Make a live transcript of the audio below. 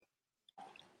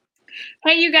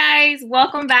Hey, you guys,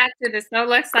 welcome back to the So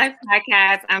Lux Life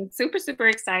podcast. I'm super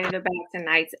excited about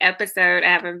tonight's episode. I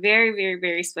have a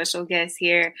very special guest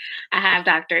here. I have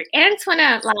Dr.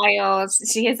 Antoinette Lyles.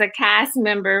 She is a cast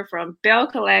member from Bell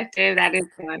Collective that is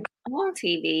on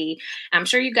TV. I'm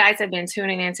sure you guys have been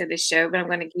tuning into the show, but I'm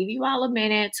going to give you all a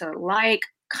minute to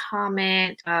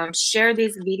comment, share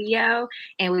this video,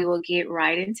 and we will get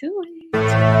right into it.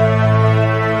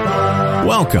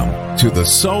 Welcome to the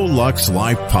So Lux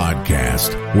Life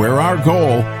podcast, where our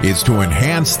goal is to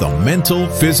enhance the mental,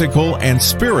 physical, and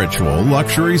spiritual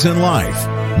luxuries in life.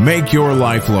 Make your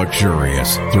life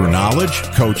luxurious through knowledge,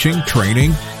 coaching,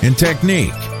 training, and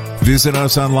technique. Visit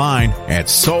us online at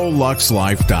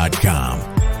SoLuxLife.com.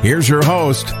 Here's your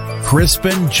host,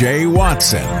 Crispin J.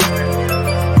 Watson.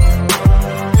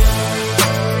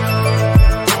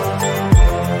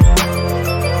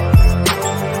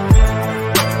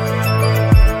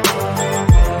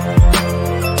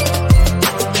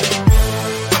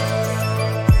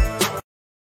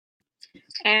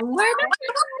 And we're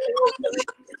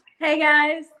Hey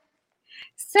guys.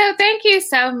 So thank you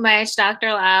so much,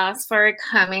 Dr. Lyles, for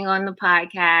coming on the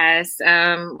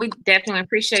podcast. We definitely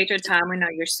appreciate your time. We know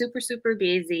you're super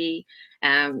busy.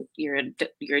 You're a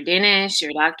dentist, you're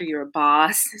a doctor, you're a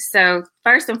boss. So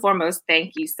first and foremost,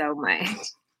 thank you so much.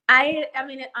 I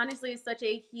mean, it honestly is such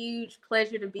a huge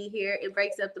pleasure to be here. It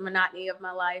breaks up the monotony of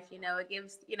my life. It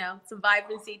gives, some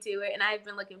vibrancy to it. And I've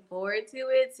been looking forward to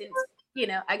it since,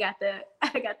 I got the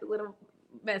little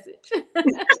message.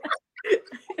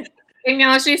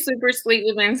 She's super sweet.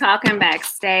 We've been talking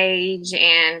backstage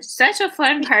and such a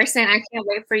fun person. I can't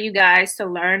wait for you guys to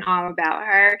learn all about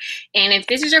her. And if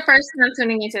this is your first time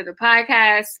tuning into the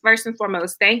podcast, first and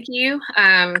foremost, thank you.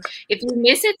 If you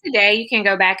miss it today, you can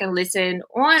go back and listen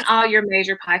on all your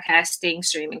major podcasting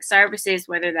streaming services,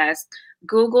 whether that's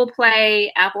Google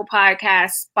Play, Apple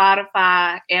Podcasts,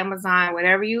 Spotify, Amazon,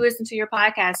 whatever you listen to your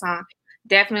podcast on.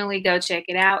 Definitely go check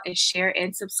it out and share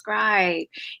and subscribe.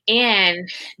 And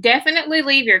definitely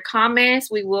leave your comments.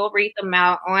 We will read them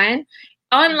out on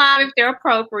live if they're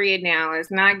appropriate now. Let's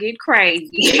not get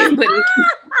crazy. But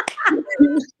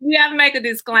you have to make a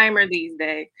disclaimer these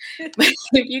days. But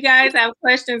if you guys have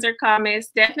questions or comments,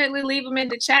 definitely leave them in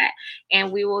the chat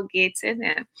and we will get to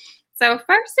them. So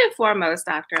first and foremost,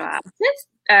 Dr. Lyles, just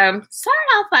start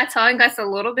off by telling us a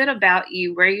little bit about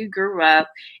you, where you grew up,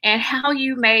 and how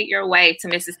you made your way to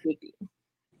Mississippi.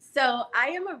 So I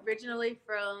am originally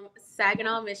from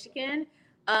Saginaw, Michigan.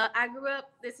 I grew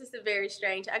up, this is very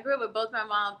strange. I grew up with both my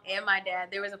mom and my dad.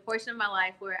 There was a portion of my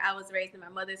life where I was raised in my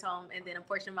mother's home, and then a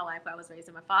portion of my life I was raised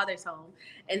in my father's home.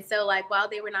 And so while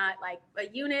they were not a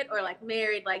unit or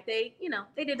married, they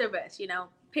did their best,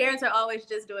 Parents are always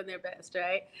just doing their best,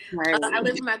 right? I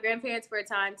lived with my grandparents for a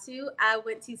time too. I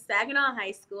went to Saginaw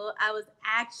High School. I was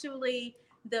actually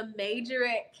the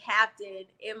majorette captain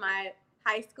in my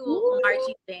high school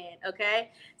marching band.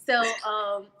 Okay, so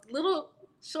little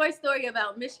short story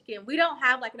about Michigan. We don't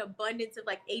have an abundance of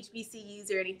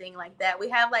HBCUs or anything like that. We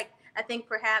have I think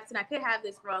perhaps, and I could have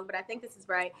this wrong, but I think this is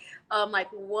right,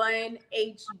 one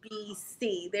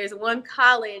HBC. There's one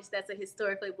college that's a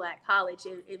historically Black college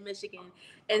in Michigan.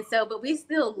 And so, but we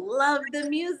still love the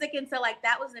music. And so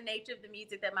that was the nature of the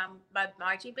music that my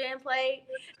marching band played.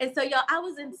 And so I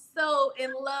was so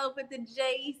in love with the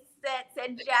J sets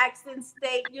at Jackson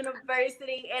State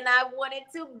University, and I wanted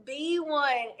to be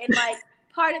one. And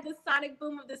part of the sonic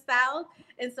boom of the South.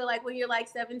 And so when you're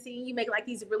 17, you make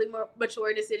these really more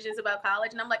mature decisions about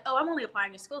college. And I'm I'm only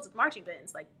applying to schools with marching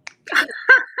bands. Right?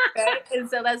 And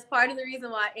so that's part of the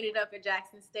reason why I ended up at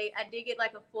Jackson State. I did get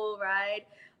a full ride.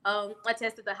 I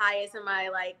tested the highest in my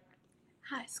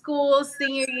high school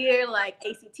senior year,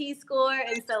 ACT score.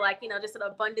 And so just an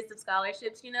abundance of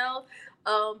scholarships,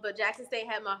 but Jackson State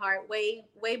had my heart way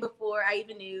before I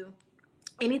even knew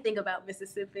anything about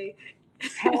Mississippi.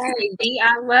 Hey,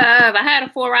 I had a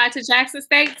full ride to Jackson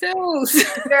State too.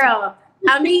 Girl,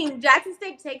 I mean, Jackson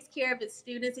State takes care of its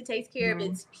students. It takes care of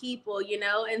its people,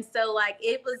 and so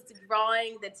it was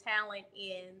drawing the talent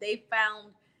in. They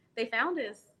found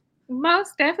us.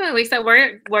 Most definitely. So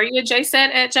were you a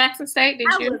J-Set at Jackson State?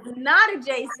 I was not a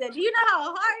J-Set. Do you know how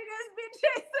hard it is to be a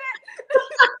J-Set?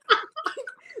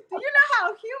 Do you know how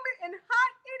humid and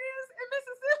hot it is in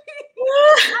Mississippi?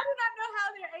 I do not know how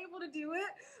they're able to do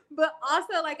it. But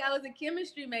also, I was a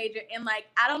chemistry major, and I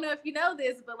don't know if you know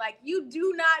this, but you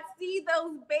do not see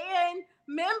those band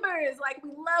members. We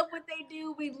love what they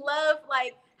do. We love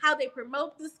how they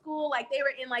promote the school. They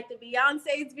were in the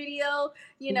Beyonce's video,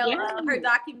 her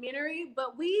documentary.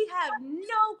 But we have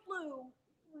no clue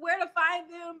where to find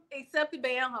them except the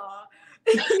band hall.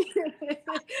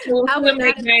 I was not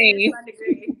a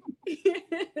degree.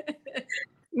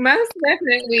 Most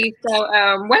definitely. So,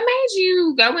 what made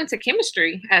you go into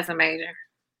chemistry as a major?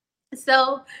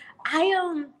 So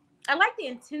I like the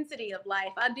intensity of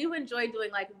life. I do enjoy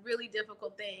doing like really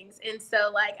difficult things. And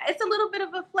so like it's a little bit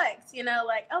of a flex, you know,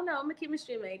 like, oh no, I'm a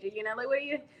chemistry major, you know, like what are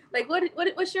you like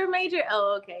what's your major?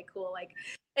 Oh, okay, cool. Like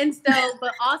and so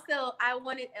but also I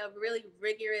wanted a really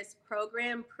rigorous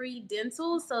program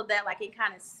pre-dental so that like it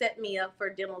kind of set me up for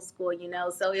dental school, you know.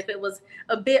 So if it was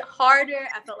a bit harder,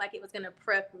 I felt like it was gonna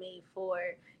prep me for,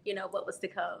 you know, what was to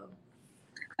come.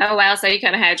 Oh, wow. So you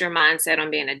kind of had your mindset on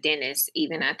being a dentist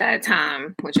even at that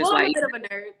time, which is Well, why I'm a bit of a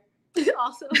nerd,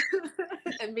 also,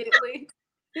 admittedly.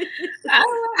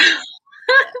 Oh.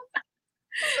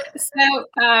 So,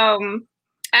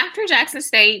 after Jackson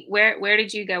State, where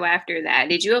did you go after that?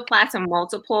 Did you apply to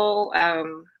multiple,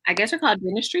 I guess they're called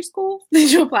dentistry schools?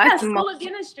 Did you apply Yeah, to School of multiple?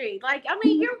 Dentistry. Like, I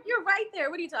mean, you're right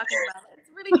there. What are you talking about? It's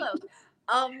really close.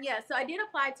 Yeah, so I did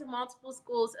apply to multiple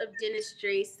schools of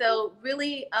dentistry. So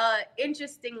really,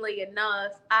 interestingly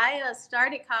enough, I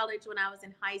started college when I was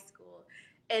in high school.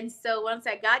 And so once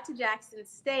I got to Jackson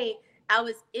State, I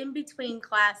was in between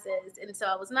classes. And so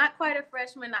I was not quite a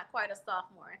freshman, not quite a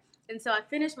sophomore. And so I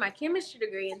finished my chemistry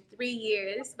degree in 3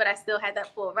 years, but I still had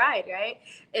that full ride, right?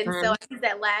 And so I used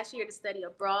that last year to study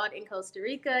abroad in Costa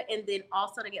Rica and then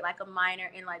also to get like a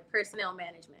minor in like personnel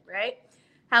management, right?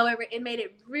 However, it made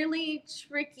it really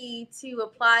tricky to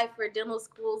apply for dental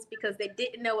schools because they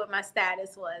didn't know what my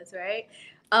status was, right?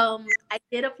 I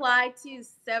did apply to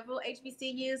several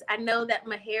HBCUs. I know that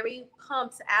Meharry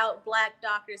pumps out Black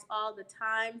doctors all the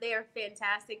time. They are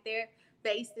fantastic. They're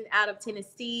based out of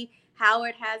Tennessee.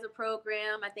 Howard has a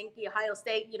program. I think the Ohio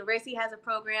State University has a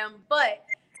program. But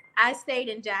I stayed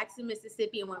in Jackson,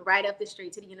 Mississippi, and went right up the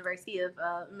street to the University of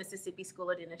Mississippi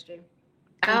School of Dentistry.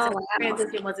 And so Oh, the wow.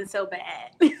 transition wasn't so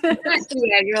bad.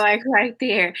 Yeah, you're like right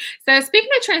there. So speaking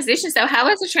of transition, so how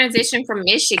was the transition from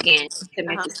Michigan to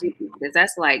Uh-huh. Mississippi? Because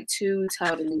that's like two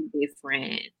totally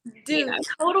different, Dude,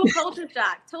 total culture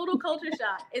shock. Total culture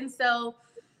shock. And so,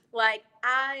 like,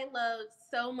 I love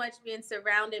so much being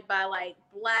surrounded by like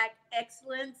Black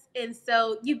excellence. And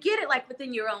so you get it like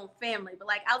within your own family, but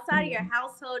like outside of your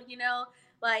household, you know,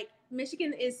 like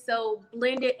Michigan is so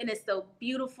blended and it's so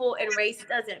beautiful and race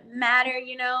doesn't matter,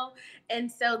 you know.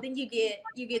 And so then you get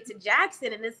to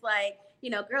Jackson and it's like, you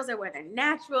know, girls are wearing their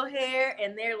natural hair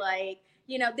and they're like,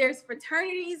 you know, there's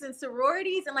fraternities and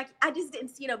sororities and like I just didn't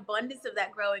see an abundance of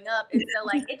that growing up. And so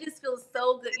like it just feels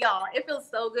so good, y'all. It feels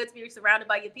so good to be surrounded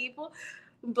by your people.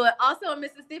 But also in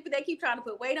Mississippi, they keep trying to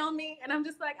put weight on me, and I'm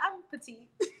just like, I'm petite.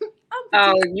 I'm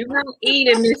petite. Oh, you're gonna eat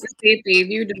in Mississippi. If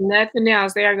you do nothing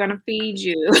else, they are gonna feed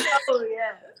you. Oh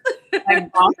yeah.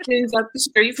 Like Boston's up the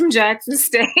street from Jackson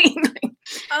State.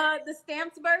 The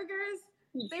Stamps burgers,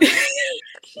 they were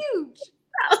huge.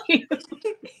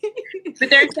 But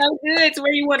they're so good to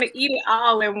where you want to eat it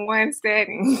all in one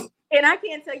setting. And I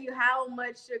can't tell you how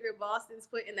much sugar Boston's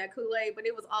put in that Kool-Aid, but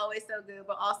it was always so good.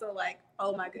 But also like,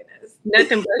 oh my goodness.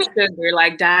 Nothing but sugar,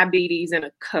 like diabetes in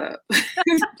a cup.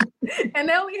 And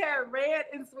then we had red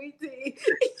and sweet tea.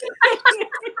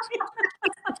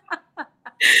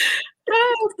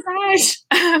 Oh gosh,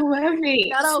 I love it.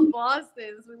 Shout out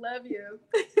Boston's. We love you.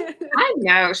 I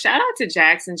know. Shout out to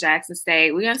Jackson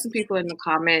State. We have some people in the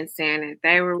comments saying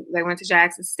that they went to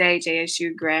Jackson State,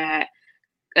 JSU grad,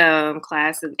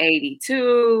 class of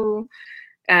 82.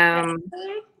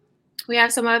 We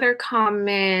have some other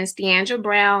comments. Deandra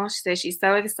Brown, she says she's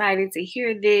so excited to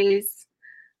hear this.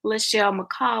 Lachelle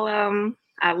McCollum,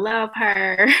 I love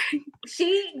her.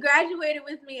 She graduated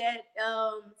with me at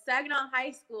Saginaw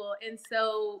High School, and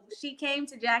so she came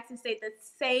to Jackson State the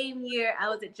same year I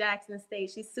was at Jackson State.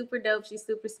 She's super dope. She's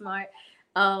super smart.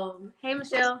 Hey,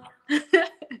 Michelle. Oh,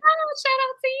 shout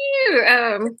out to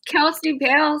you. Kelsey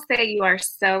Bell said you are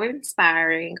so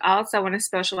inspiring. Also want to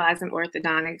specialize in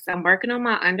orthodontics. I'm working on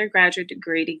my undergraduate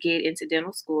degree to get into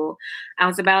dental school. I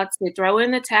was about to throw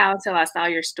in the towel till I saw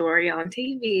your story on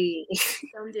TV.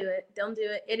 Don't do it. Don't do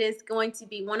it. It is going to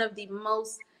be one of the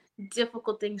most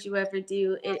difficult things you ever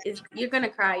do. You're gonna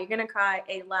cry. You're gonna cry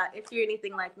a lot if you're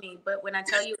anything like me. But when I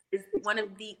tell you, it's one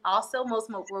of the also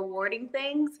most rewarding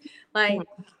things. Like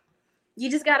you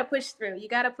just gotta push through. You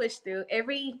gotta push through.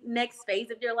 Every next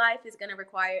phase of your life is gonna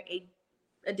require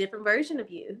a different version of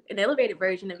you, an elevated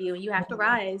version of you, and you have to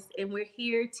rise. And we're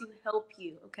here to help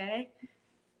you. Okay.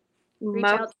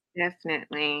 Most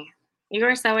definitely. You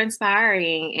are so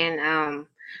inspiring, and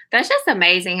That's just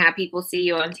amazing how people see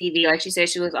you on TV. Like she said,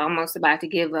 she was almost about to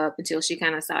give up until she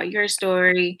kind of saw your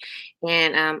story.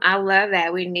 And I love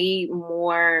that. We need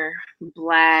more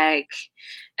Black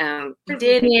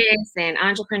dentists and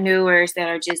entrepreneurs that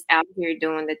are just out here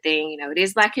doing the thing. You know, it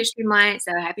is Black History Month.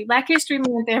 So happy Black History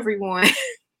Month, everyone.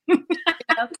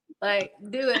 Like,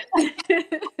 do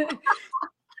it.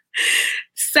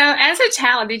 So, as a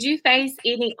child, did you face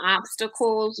any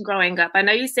obstacles growing up? I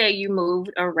know you said you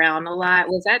moved around a lot.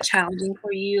 Was that challenging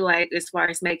for you, like as far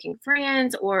as making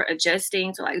friends or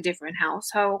adjusting to like different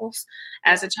households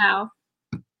as a child?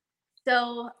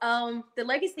 So, the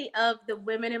legacy of the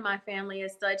women in my family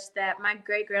is such that my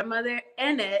great grandmother,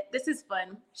 Annette, this is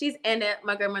fun. She's Annette.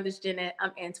 My grandmother's Jeanette.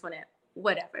 I'm Antoinette.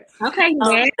 Whatever. Okay,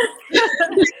 yeah.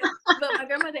 But my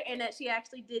grandmother Annette, she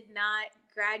actually did not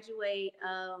graduate.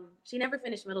 She never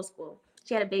finished middle school.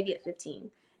 She had a baby at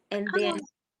 15, and then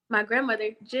my grandmother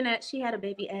Jeanette, she had a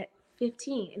baby at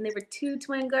 15, and they were two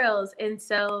twin girls, and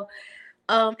so.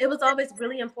 It was always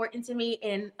really important to me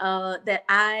in that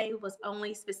I was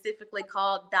only specifically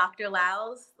called Dr.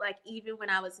 Lyles, like even when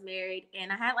I was married.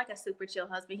 And I had like a super chill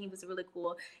husband. He was really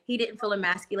cool. He didn't feel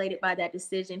emasculated by that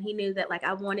decision. He knew that like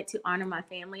I wanted to honor my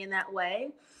family in that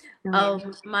way.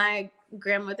 My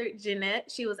grandmother,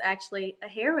 Jeanette, she was actually a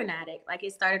heroin addict. Like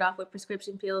it started off with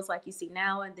prescription pills like you see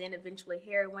now, and then eventually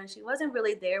heroin. She wasn't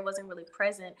really there, wasn't really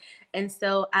present. And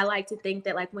so I like to think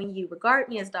that like when you regard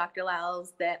me as Dr.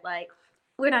 Lyles, that like,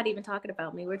 we're not even talking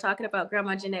about me. We're talking about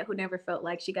Grandma Jeanette, who never felt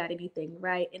like she got anything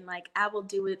right. And like, I will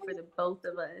do it for the both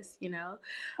of us, you know?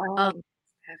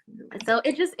 So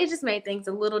it just made things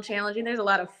a little challenging. There's a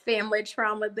lot of family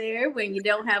trauma there when you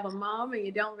don't have a mom and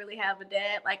you don't really have a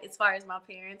dad, like as far as my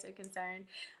parents are concerned.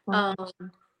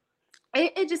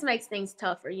 It just makes things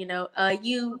tougher, you know.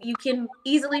 You can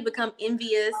easily become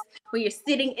envious when you're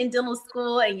sitting in dental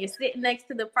school and you're sitting next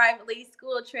to the privately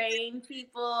school trained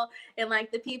people and like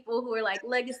the people who are like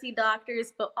legacy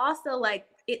doctors, but also like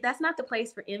that's not the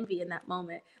place for envy in that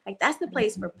moment. Like that's the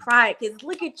place for pride, because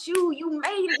look at you, you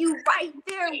made it, you right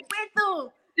there with them.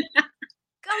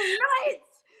 Go nuts.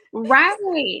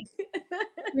 Right.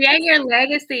 Yeah, your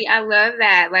legacy. I love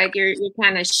that. Like you're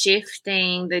kind of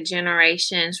shifting the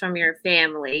generations from your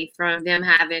family, from them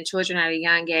having children at a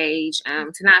young age,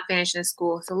 to not finishing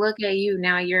school. So look at you.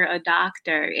 Now you're a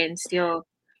doctor and still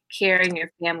carrying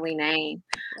your family name.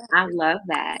 I love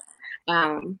that.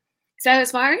 So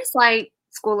as far as like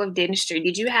School of Dentistry,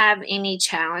 did you have any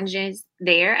challenges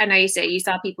there? I know you said you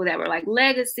saw people that were like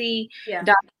legacy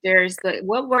doctors, but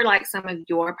what were like some of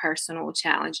your personal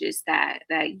challenges that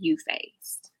you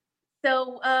faced?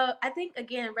 So I think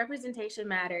again, representation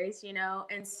matters, you know,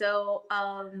 and so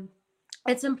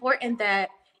it's important that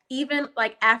even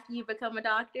like after you become a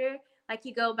doctor, like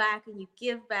you go back and you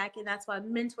give back, and that's why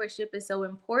mentorship is so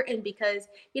important, because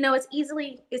you know it's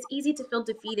easy to feel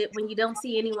defeated when you don't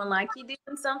see anyone like you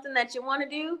doing something that you want to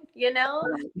do, you know.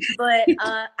 But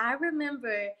I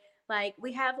remember like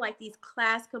we have like these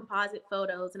class composite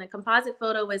photos, and a composite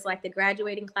photo is like the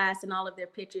graduating class and all of their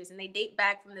pictures, and they date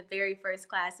back from the very first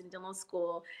class in dental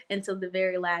school until the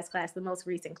very last class, the most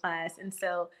recent class. And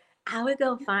so I would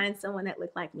go find someone that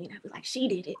looked like me, and I'd be like, she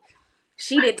did it.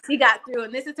 She got through,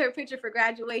 and this is her picture for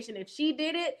graduation. If she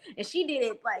did it, and she did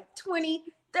it like 20,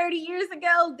 30 years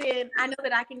ago, then I know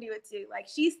that I can do it too. Like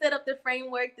she set up the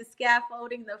framework, the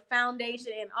scaffolding, the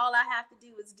foundation, and all I have to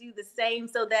do is do the same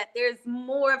so that there's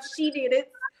more of she did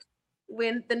it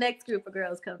when the next group of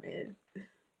girls come in.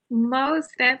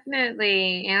 Most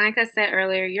definitely. And like I said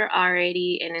earlier, you're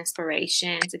already an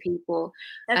inspiration to people.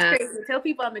 That's crazy. Tell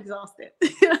people I'm exhausted.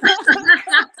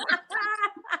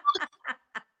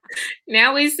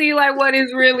 Now we see like what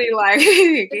it's really like.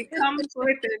 It comes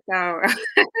with it though.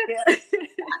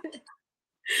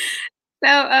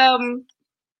 So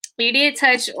you did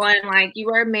touch on like you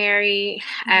were married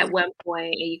at one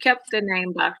point and you kept the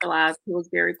name Dr. Lyles. He was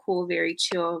very cool, very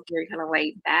chill, very kind of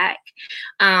laid back.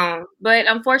 But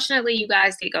unfortunately you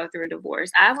guys did go through a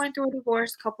divorce. I went through a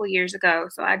divorce a couple of years ago,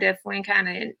 so I definitely kind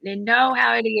of know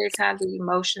how it is, how the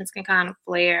emotions can kind of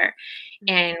flare,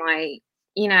 and like,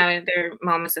 you know, there are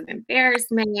moments of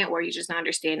embarrassment where you're just not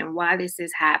understanding why this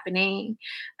is happening.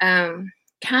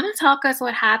 Kind of talk us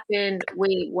what happened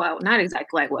with, well, not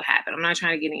exactly like what happened. I'm not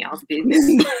trying to get in y'all's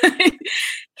business, but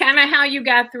kind of how you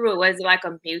got through it. Was it like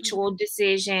a mutual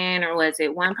decision, or was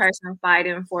it one person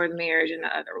fighting for the marriage and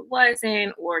the other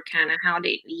wasn't? Or kind of how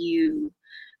did you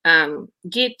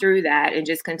get through that and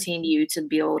just continue to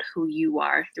build who you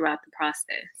are throughout the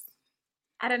process?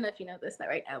 I don't know if you know this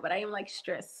right now, but I am like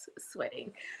stress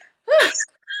sweating.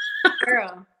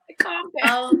 Girl, Calm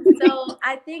down. So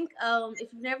I think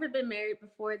if you've never been married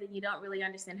before, then you don't really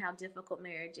understand how difficult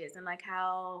marriage is and like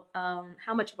how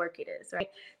much work it is, right?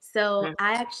 So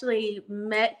I actually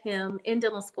met him in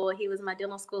dental school. He was my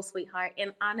dental school sweetheart,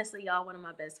 and honestly, y'all, one of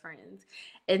my best friends.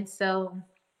 And so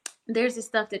there's this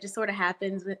stuff that just sort of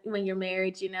happens when you're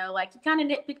married, you know, like you kind of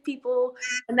nitpick people,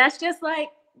 and that's just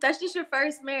your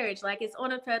first marriage. Like it's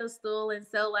on a pedestal, and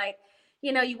so like,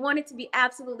 you know, you want it to be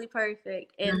absolutely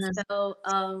perfect. And so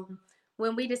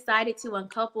when we decided to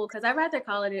uncouple, because I'd rather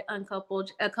call it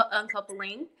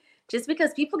uncoupling, just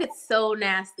because people get so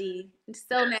nasty,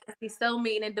 so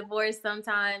mean and divorced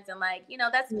sometimes, and like, you know,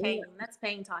 that's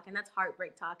pain talking, that's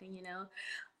heartbreak talking, you know.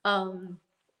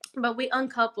 But we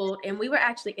uncoupled, and we were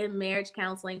actually in marriage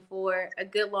counseling for a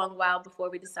good long while before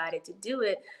we decided to do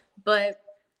it. But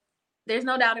there's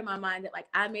no doubt in my mind that like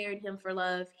I married him for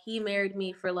love, he married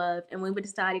me for love, and when we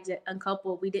decided to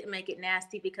uncouple, we didn't make it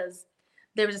nasty because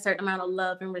there was a certain amount of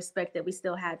love and respect that we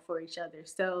still had for each other.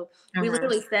 So we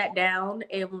literally sat down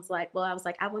and was like, well, I was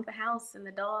like, I want the house and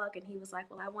the dog, and he was like,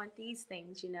 well, I want these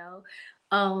things, you know.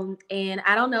 And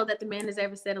I don't know that the man has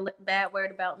ever said a bad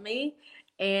word about me.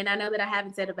 And I know that I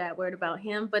haven't said a bad word about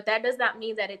him, but that does not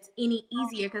mean that it's any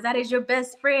easier, because that is your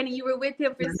best friend and you were with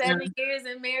him for 7 years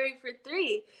and married for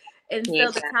 3. And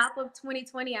so the top of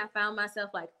 2020, I found myself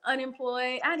like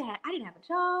unemployed. I didn't have a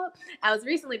job. I was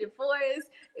recently divorced.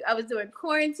 I was doing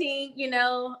quarantine, you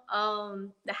know.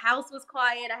 The house was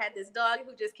quiet. I had this dog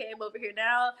who just came over here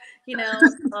now, you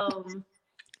know.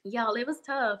 Y'all, it was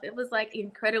tough. It was like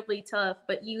incredibly tough.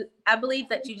 But I believe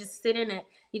that you just sit in it.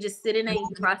 You just sit in it, you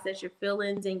process your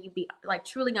feelings, and you be like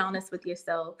truly honest with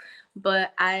yourself.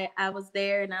 But I was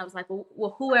there, and I was like,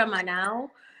 well, who am I now?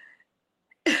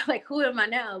 Like, who am I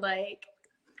now? Like,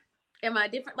 am I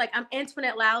different? Like, I'm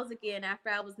Antoinette Lyles again after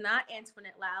I was not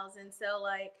Antoinette Lyles. And so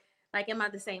like, am I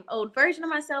the same old version of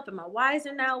myself? Am I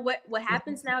wiser now? What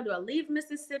happens now? Do I leave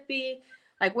Mississippi?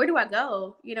 Like, where do I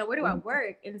go? You know, where do I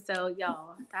work? And so,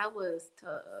 y'all, that was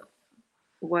tough.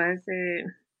 Was it?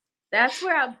 That's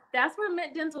where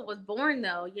Mint Dental was born,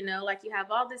 though. You know, like you have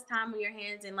all this time on your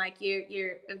hands, and like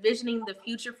you're envisioning the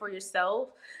future for yourself,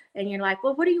 and you're like,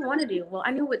 well, what do you want to do? Well,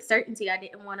 I knew with certainty I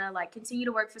didn't want to like continue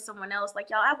to work for someone else. Like,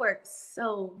 y'all, I work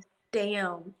so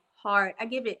damn hard. I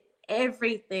give it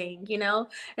everything, you know,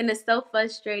 and it's so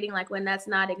frustrating, like when that's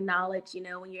not acknowledged, you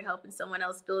know, when you're helping someone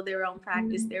else build their own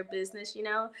practice, their business, you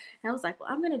know. And I was like, well,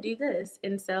 I'm gonna do this.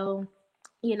 And so,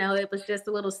 you know, it was just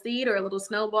a little seed or a little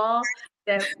snowball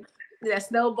that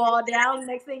snowballed down.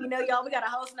 Next thing you know, y'all, we got a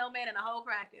whole snowman and a whole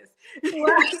practice.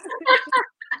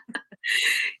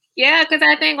 Yeah, because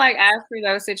I think like after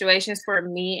those situations, for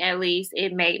me at least,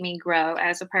 it made me grow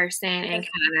as a person and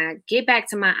kind of get back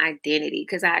to my identity,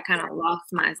 because I kind of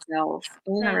lost myself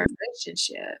in a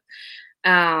relationship.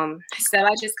 So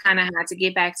I just kind of had to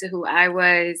get back to who I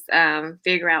was,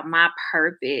 figure out my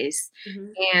purpose,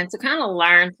 and to kind of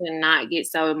learn to not get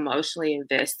so emotionally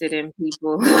invested in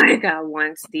people like I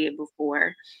once did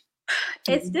before.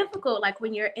 It's difficult, like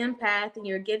when you're empath and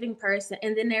you're a giving person,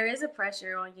 and then there is a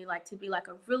pressure on you, like to be like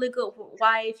a really good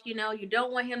wife, you know. You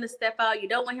don't want him to step out, you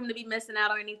don't want him to be missing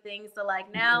out on anything. So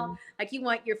like now, like you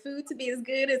want your food to be as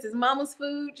good as his mama's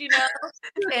food, you know,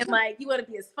 and like you want to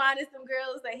be as fine as some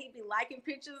girls that he'd be liking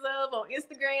pictures of on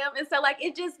Instagram. And so like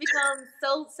it just becomes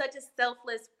such a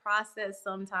selfless process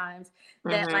sometimes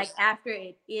that like after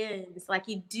it ends, like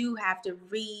you do have to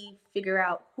figure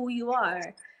out who you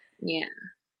are. Yeah.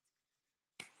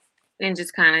 And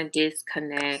just kind of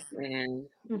disconnect and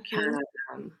kind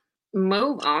of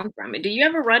move on from it. Do you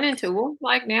ever run into them?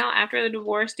 Like now after the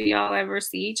divorce, do y'all ever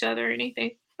see each other or anything?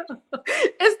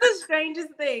 It's the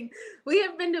strangest thing. We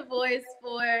have been divorced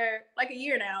for like a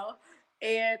year now,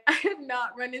 and I have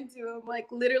not run into him like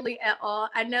literally at all.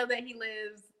 I know that he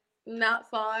lives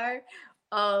not far.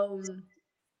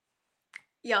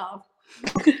 Y'all.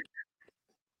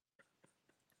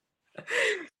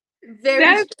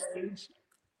 Very strange.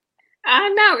 I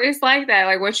know, it's like that.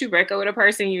 Like once you break up with a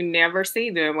person, you never see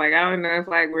them. Like I don't know if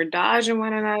like we're dodging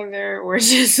one another or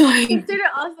just like. Consider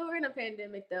also we're in a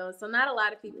pandemic though, so not a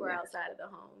lot of people are outside of the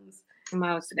homes.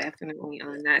 Most definitely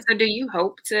on that. So do you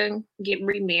hope to get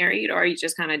remarried, or are you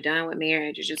just kind of done with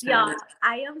marriage? You're just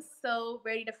I am so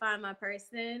ready to find my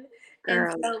person.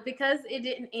 Girl. And so because it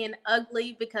didn't end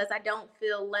ugly, because I don't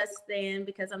feel less than,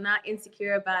 because I'm not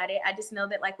insecure about it, I just know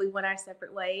that like we went our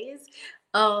separate ways.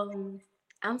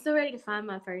 I'm so ready to find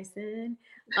my person.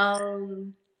 I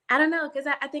don't know, because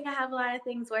I think I have a lot of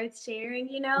things worth sharing,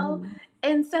 you know?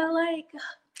 And so, like,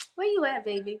 where you at,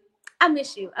 baby? I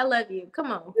miss you. I love you.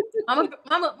 Come on.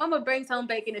 Mama brings home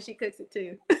bacon and she cooks it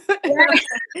too.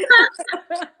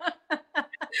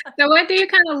 So what do you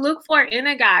kind of look for in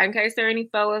a guy in case there are any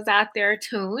fellas out there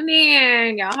tuning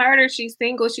in? Y'all heard her. She's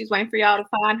single. She's waiting for y'all to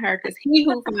find her because he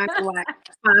who finds a wife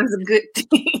finds a good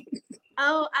thing.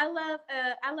 Oh, I love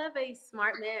a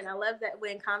smart man. I love that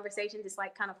when conversation just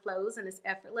like kind of flows and it's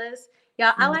effortless.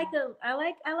 Yeah, I like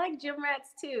gym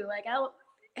rats too. Like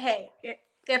hey,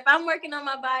 if I'm working on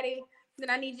my body, then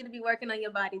I need you to be working on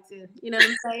your body too. You know what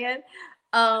I'm saying?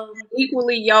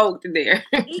 Equally yoked there.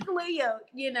 Equally yoked,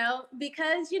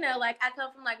 because like I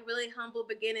come from like really humble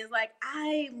beginnings. Like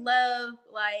I love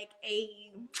like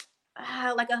a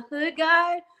hood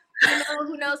guy,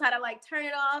 who knows how to like turn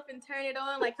it off and turn it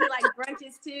on. Like he like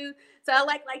brunches too. So I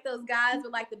like those guys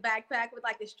with like the backpack with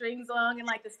like the strings on and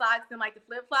like the socks and like the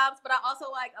flip flops. But I also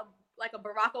like a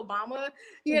Barack Obama.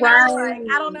 Right. Like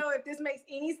I don't know if this makes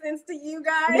any sense to you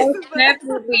guys. Most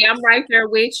definitely, I'm right there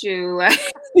with you. I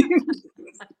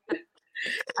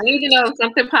need to know if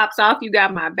something pops off, you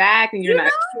got my back and you're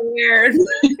not scared.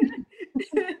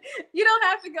 You don't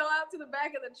have to go out to the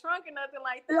back of the trunk or nothing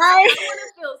like that. Right. I want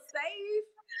to feel safe.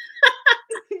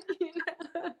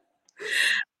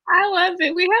 I love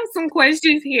it. We have some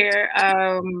questions here.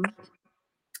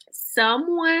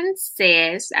 Someone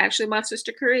says, actually my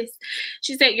sister Chris,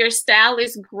 she said, your style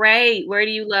is great. Where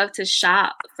do you love to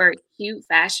shop for cute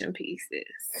fashion pieces?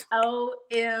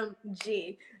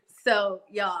 OMG. So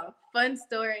y'all, fun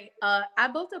story. I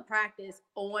built a practice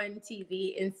on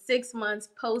TV in 6 months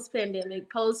post-pandemic,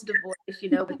 post-divorce,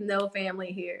 with no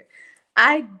family here.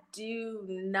 I do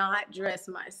not dress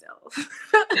myself.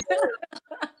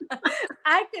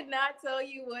 I could not tell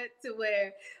you what to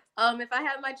wear. If I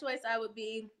had my choice, I would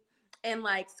be in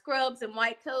like scrubs and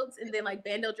white coats and then like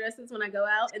bandeau dresses when I go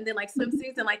out and then like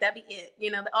swimsuits and like that'd be it.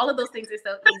 All of those things are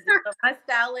so easy. So my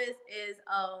stylist is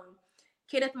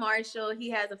Kenneth Marshall. He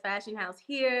has a fashion house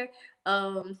here.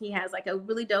 He has like a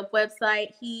really dope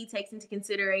website. He takes into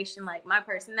consideration like my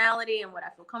personality and what I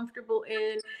feel comfortable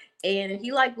in. And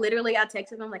he like literally, I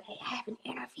texted him like, hey, I have an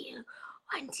interview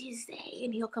on Tuesday,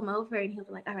 and he'll come over and he'll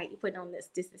be like, all right, you're putting on this.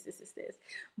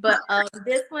 But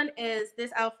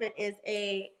this outfit is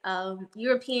a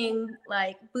European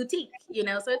like boutique, so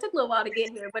it took a little while to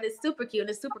get here, but it's super cute and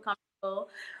it's super comfortable.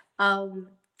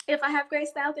 If I have great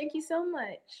style, thank you so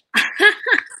much.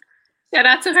 Shout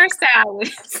out to her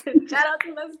stylist. Shout out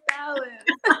to my stylist.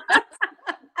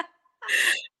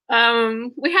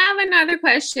 We have another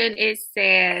question. It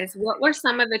says, what were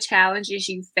some of the challenges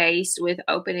you faced with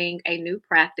opening a new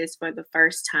practice for the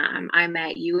first time? I'm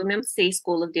at UMMC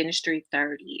School of Dentistry,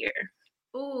 3rd year.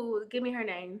 Ooh, give me her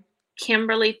name.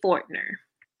 Kimberly Fortner.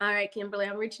 All right, Kimberly,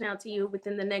 I'm reaching out to you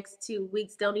within the next 2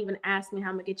 weeks. Don't even ask me how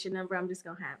I'm going to get your number. I'm just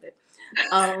going to have it.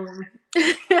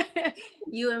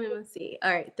 UMMC.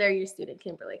 All right, 3rd year student,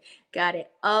 Kimberly. Got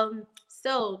it.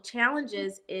 So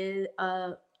challenges is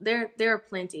there are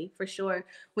plenty for sure.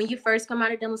 When you first come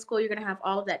out of dental school, you're going to have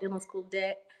all of that dental school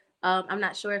debt. I'm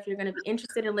not sure if you're going to be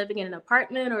interested in living in an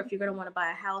apartment or if you're going to want to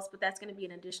buy a house, but that's going to be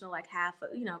an additional like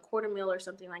 $250,000 or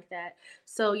something like that.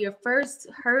 So your first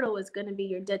hurdle is going to be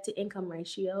your debt to income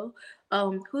ratio.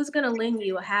 Who's going to lend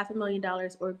you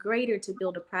 $500,000 or greater to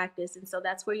build a practice? And so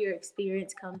that's where your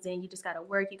experience comes in. You just got to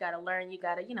work, you got to learn, you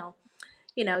got to,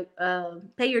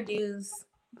 pay your dues,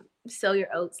 sow your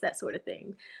oats, that sort of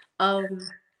thing.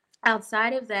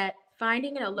 Outside of that,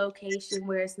 finding a location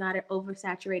where it's not an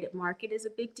oversaturated market is a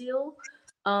big deal.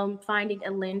 Finding a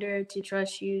lender to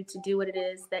trust you to do what it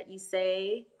is that you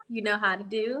say you know how to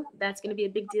do, that's going to be a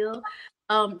big deal.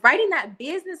 Writing that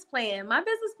business plan. My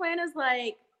business plan is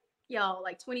like, y'all,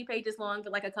 like 20 pages long,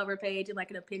 but like a cover page and like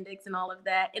an appendix and all of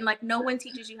that. And like no one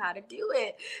teaches you how to do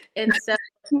it. And so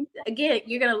again,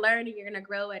 you're going to learn and you're going to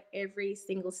grow at every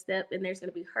single step. And there's going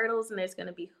to be hurdles and there's going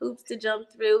to be hoops to jump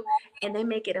through. And they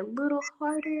make it a little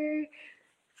harder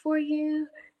for you.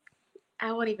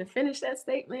 I won't even finish that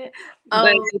statement.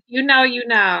 But you know.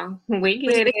 We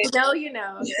get it. You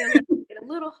know. It's going to make it a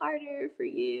little harder for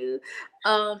you.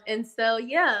 And so,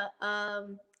 yeah.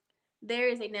 There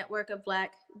is a network of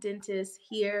Black dentists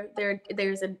here.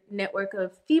 There's a network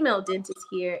of female dentists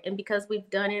here. And because we've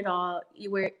done it all,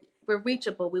 we're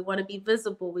reachable. We want to be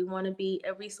visible. We want to be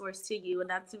a resource to you. And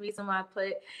that's the reason why I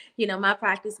put, my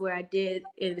practice where I did.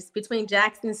 It's between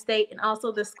Jackson State and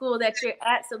also the school that you're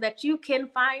at so that you can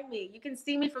find me. You can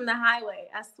see me from the highway.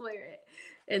 I swear it.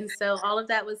 And so all of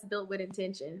that was built with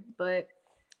intention. But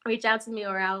reach out to me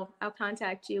or I'll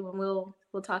contact you and we'll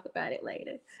talk about it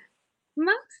later.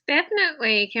 Most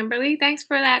definitely, Kimberly. Thanks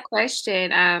for that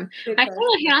question. I feel like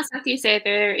you said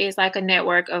there is like a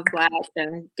network of Black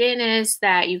dentists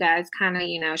that you guys kind of,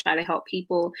 try to help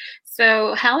people.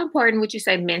 So how important would you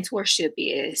say mentorship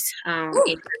is in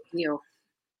your field?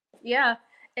 Yeah,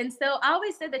 And so I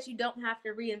always said that you don't have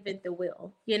to reinvent the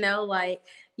wheel, you know, like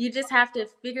you just have to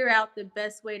figure out the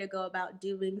best way to go about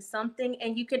doing something.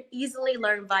 And you can easily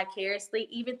learn vicariously,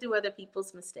 even through other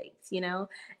people's mistakes, you know?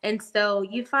 And so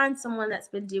you find someone that's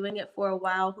been doing it for a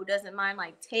while who doesn't mind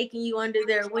like taking you under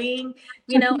their wing,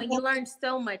 you know, and you learn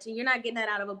so much. And you're not getting that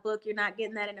out of a book. You're not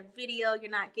getting that in a video. You're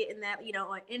not getting that, you know,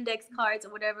 on index cards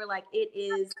or whatever. Like it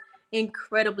is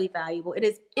incredibly valuable. It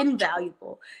is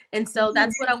invaluable. And so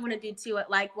that's what I want to do too.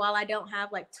 Like, while I don't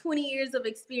have like 20 years of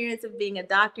experience of being a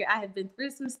doctor, I have been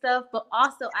through some stuff, but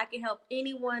also I can help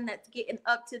anyone that's getting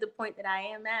up to the point that I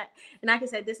am at. And I can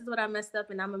say, this is what I messed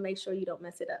up, and I'm gonna make sure you don't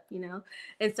mess it up, you know?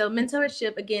 And so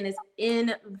mentorship, again, is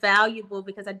invaluable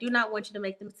because I do not want you to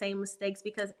make the same mistakes,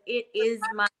 because it is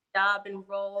my job and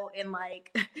role and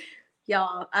like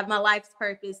y'all, my life's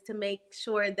purpose to make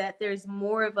sure that there's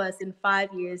more of us in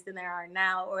 5 years than there are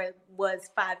now, or it was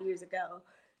 5 years ago.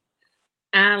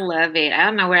 I love it. I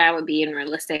don't know where I would be in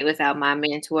real estate without my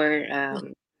mentor.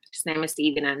 His name is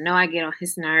Steven. I know I get on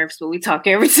his nerves, but we talk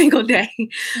every single day.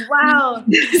 Wow.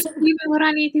 Steven, what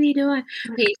I need to be doing.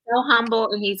 He's so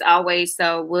humble and he's always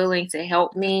so willing to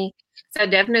help me. So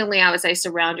definitely I would say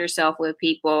surround yourself with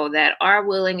people that are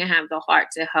willing and have the heart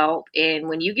to help. And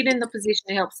when you get in the position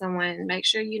to help someone, make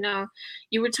sure, you know,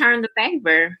 you return the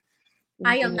favor.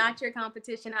 I am not your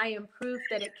competition. I am proof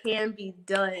that it can be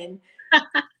done.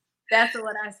 That's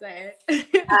what I said.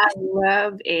 I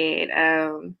love it.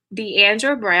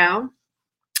 Deandra Brown,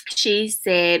 she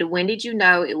said, when did you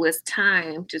know it was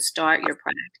time to start your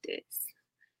practice?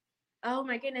 Oh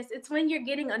my goodness. It's when you're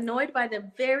getting annoyed by the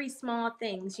very small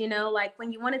things, you know, like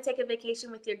when you want to take a vacation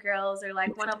with your girls, or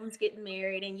like one of them's getting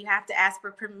married and you have to ask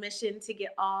for permission to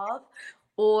get off.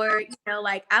 Or, you know,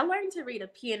 like I learned to read a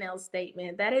P&L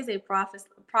statement. That is a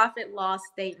profit loss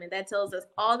statement. That tells us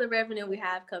all the revenue we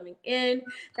have coming in.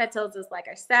 That tells us like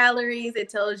our salaries. It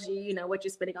tells you, you know, what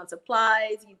you're spending on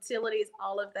supplies, utilities,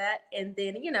 all of that. And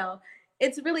then, you know,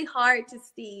 it's really hard to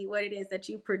see what it is that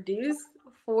you produce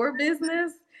for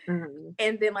business. Mm-hmm.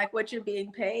 And then like what you're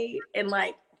being paid, and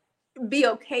like be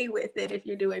okay with it if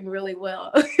you're doing really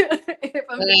well.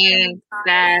 Exactly.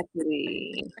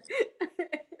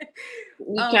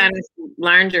 You kind of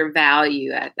learned your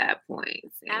value at that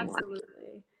point. Absolutely.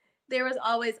 Like, there was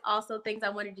always also things I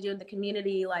wanted to do in the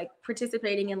community, like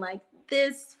participating in like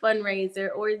this fundraiser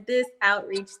or this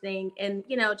outreach thing, and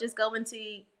you know, just going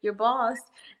to your boss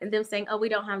and them saying, oh, we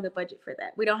don't have the budget for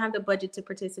that. We don't have the budget to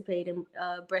participate in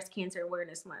breast cancer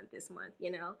awareness month this month,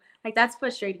 you know, like that's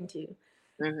frustrating too.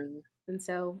 Mm-hmm. And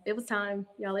so it was time,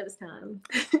 y'all. It was time.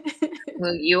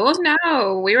 Well, you'll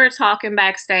know. We were talking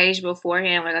backstage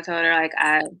beforehand. Like I told her, like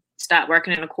I stopped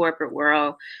working in the corporate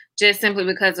world just simply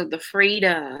because of the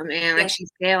freedom. And like she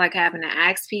said, like having to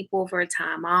ask people for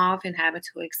time off and having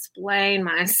to explain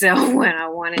myself when I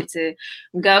wanted to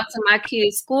go to my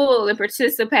kids' school and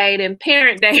participate in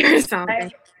parent day or something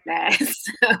like that.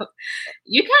 So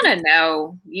you kind of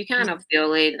know, you kind of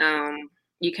feel it.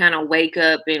 You kind of wake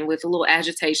up and with a little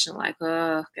agitation, like,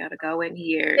 oh, gotta go in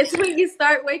here. It's when you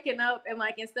start waking up and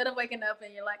like, instead of waking up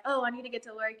and you're like, oh, I need to get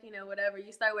to work, you know, whatever.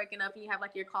 You start waking up and you have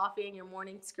like your coffee and your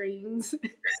morning screams.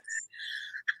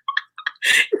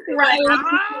 Right.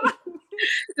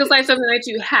 Feels like something that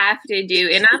you have to do.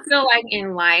 And I feel like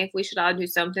in life, we should all do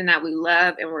something that we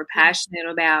love and we're passionate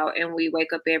about. And we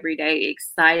wake up every day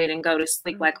excited and go to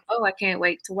sleep like, oh, I can't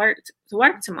wait to work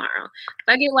tomorrow.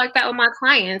 I get like that with my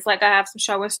clients. Like I have some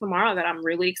showings tomorrow that I'm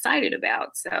really excited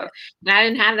about. So I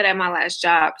didn't have that at my last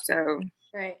job. So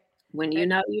when you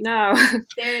know, you know.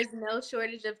 There is no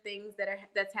shortage of things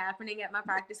that's happening at my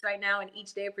practice right now. And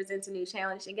each day presents a new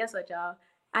challenge. And guess what, y'all?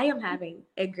 I am having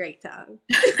a great time.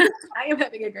 I am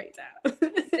having a great time.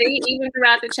 See, even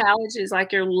throughout the challenges,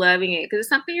 like you're loving it because it's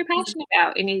something you're passionate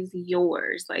about and it's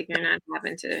yours. Like you're not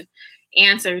having to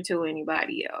answer to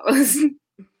anybody else.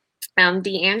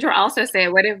 Deandra also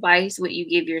said, what advice would you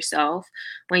give yourself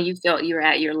when you felt you were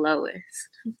at your lowest?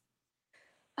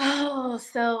 Oh,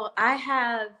 so I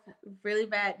have really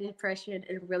bad depression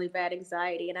and really bad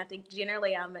anxiety. And I think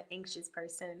generally I'm an anxious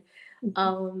person.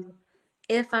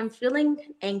 If I'm feeling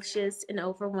anxious and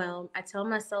overwhelmed, I tell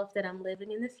myself that I'm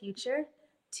living in the future,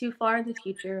 too far in the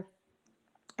future,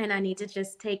 and I need to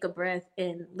just take a breath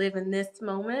and live in this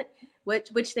moment.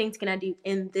 Which things can I do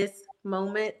in this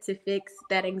moment to fix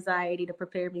that anxiety, to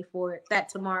prepare me for that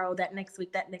tomorrow, that next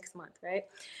week, that next month, right?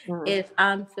 Mm-hmm. If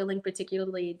I'm feeling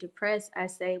particularly depressed, I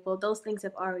say, well, those things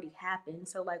have already happened.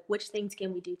 So like, which things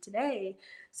can we do today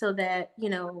so that, you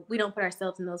know, we don't put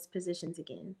ourselves in those positions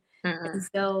again? Mm-hmm. And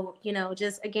so,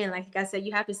 just again, like I said,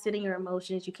 you have to sit in your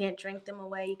emotions. You can't drink them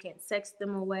away. You can't sex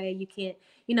them away. You can't,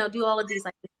 do all of these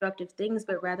like destructive things,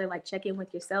 but rather like check in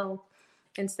with yourself.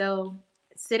 And so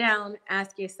sit down,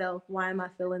 ask yourself, why am I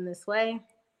feeling this way?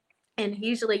 And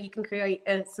usually you can create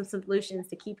some solutions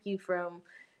to keep you from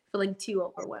feeling too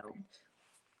overwhelmed.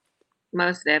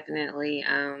 Most definitely.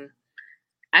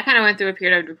 I kind of went through a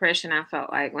period of depression, I felt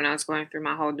like, when I was going through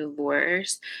my whole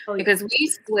divorce, because we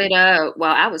split up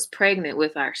while I was pregnant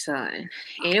with our son,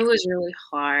 and it was really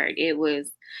hard. It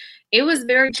was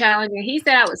very challenging. He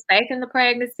said I was faking the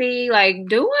pregnancy, like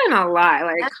doing a lot.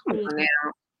 Like, come on now.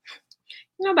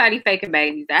 Nobody faking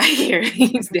babies out here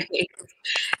these days.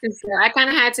 And so I kind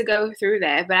of had to go through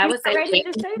that. But I would say,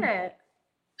 just say that.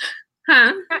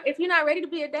 Huh? If you're not ready to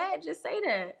be a dad, just say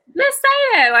that. Just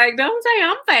say that. Like, don't say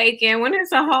I'm faking when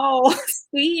it's a whole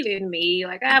seed in me.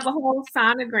 Like, I have a whole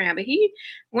sonogram. But he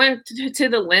went to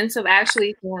the lengths of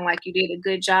actually feeling like you did a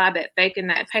good job at faking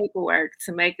that paperwork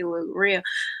to make it look real.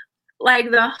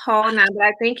 Like, the whole night. But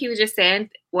I think he was just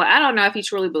saying, well, I don't know if he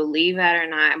truly believed that or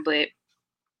not, but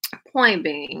point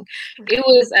being, it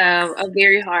was a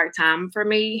very hard time for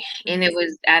me. And it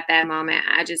was at that moment,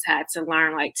 I just had to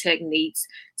learn like techniques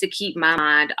to keep my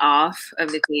mind off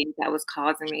of the things that was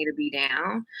causing me to be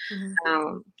down.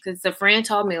 Because a friend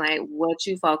told me, like, what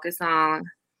you focus on,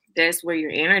 that's where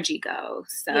your energy goes.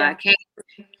 So I can't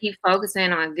keep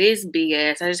focusing on this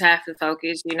BS. I just have to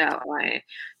focus, on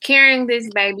carrying this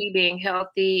baby, being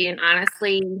healthy. And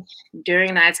honestly,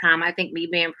 during that time, I think me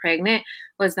being pregnant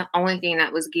was the only thing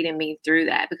that was getting me through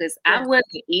that, because I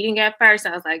wasn't eating at first.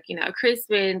 I was like,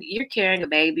 Crispin, you're carrying a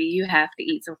baby. You have to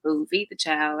eat some food, feed the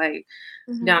child. Like,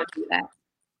 don't do that.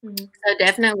 So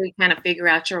definitely kind of figure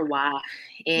out your why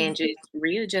and just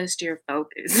readjust your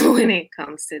focus when it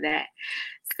comes to that.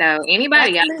 So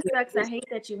anybody else? Sucks. I hate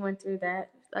that you went through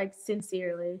that, like,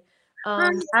 sincerely.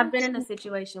 I've been in a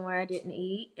situation where I didn't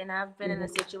eat, and I've been in a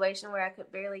situation where I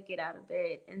could barely get out of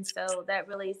bed. And so that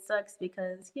really sucks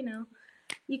because,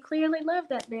 you clearly love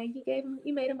that man.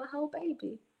 You made him a whole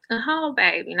baby. A whole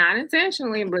baby, not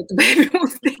intentionally, but the baby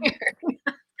was there.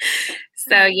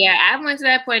 So yeah, I went to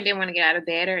that point, didn't want to get out of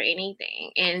bed or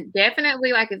anything. And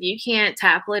definitely, like, if you can't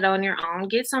tackle it on your own,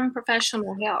 get some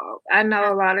professional help. I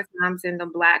know a lot of times in the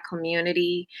Black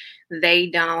community, they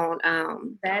don't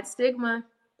that stigma.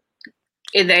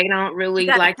 They don't really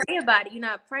like pray about it. You're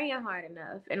not praying hard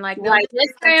enough. And like,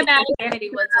 just pray about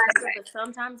it. But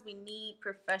sometimes we need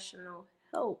professional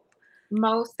help.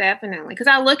 Most definitely. Because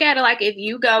I look at it like, if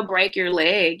you go break your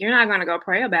leg, you're not going to go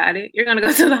pray about it. You're going to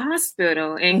go to the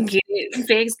hospital and get it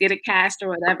fixed, get it cast or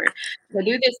whatever. So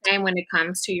do the same when it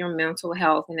comes to your mental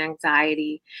health and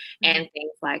anxiety and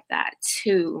things like that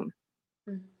too.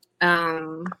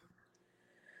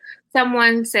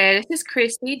 Someone said, this is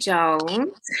Christy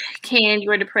Jones. Can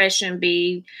your depression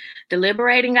be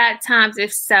deliberating at times?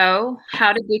 If so,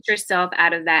 how to get yourself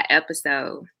out of that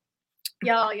episode?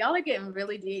 Y'all are getting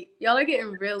really deep. I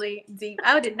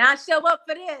did not show up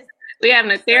for this. We're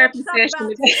having a therapy session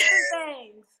today.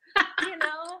 Things,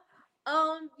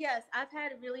 yes, I've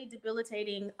had really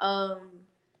debilitating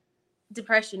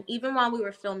depression even while we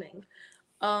were filming.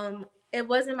 It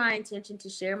wasn't my intention to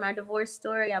share my divorce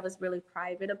story. I was really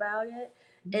private about it.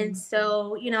 And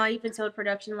so, I even told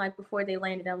production, like, before they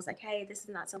landed, I was like, hey, this is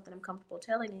not something I'm comfortable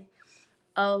telling you.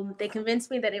 They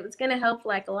convinced me that it was going to help,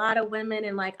 like, a lot of women.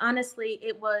 And, like, honestly,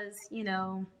 it was,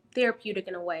 therapeutic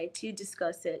in a way to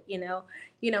discuss it.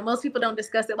 Most people don't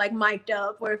discuss it like mic'd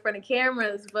up or in front of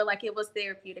cameras, but like, it was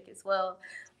therapeutic as well.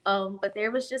 But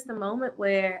there was just a moment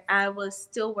where I was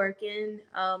still working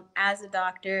as a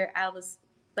doctor. I was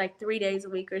like 3 days a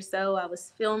week or so. I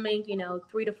was filming,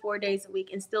 3 to 4 days a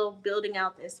week and still building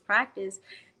out this practice.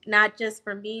 Not just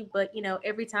for me, but,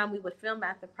 every time we would film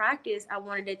at the practice, I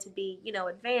wanted it to be,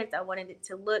 advanced. I wanted it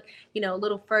to look, a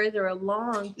little further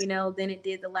along, than it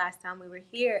did the last time we were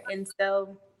here. And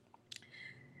so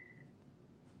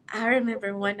I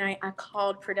remember one night I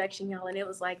called production, y'all, and it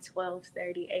was like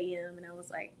 12:30 a.m. And I was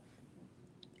like,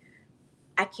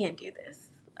 I can't do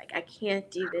this. Like, I can't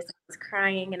do this. I was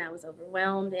crying and I was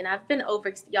overwhelmed. And I've been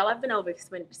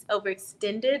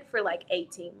overextended for like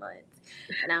 18 months.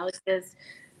 And I was just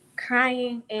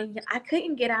crying and I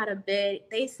couldn't get out of bed.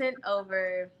 They sent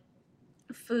over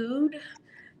food.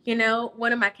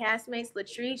 One of my castmates,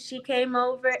 Latrice, she came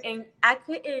over and I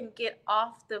couldn't get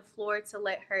off the floor to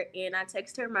let her in. I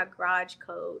texted her my garage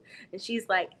code and she's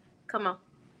like, come on.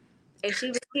 And she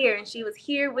was here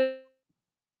with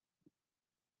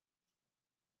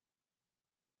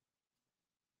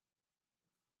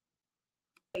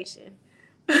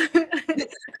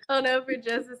Hold on for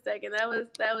just a second. That was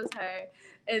her.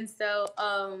 And so,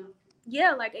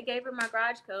 yeah, like I gave her my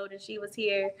garage code, and she was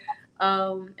here.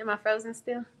 Am I frozen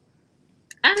still?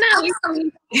 I know.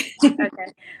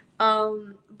 Okay.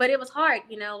 But it was hard,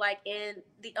 like, and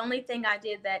the only thing I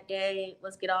did that day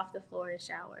was get off the floor and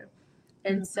shower.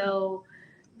 And so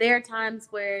there are times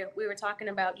where we were talking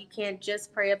about you can't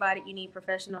just pray about it, you need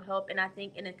professional help. And I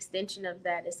think an extension of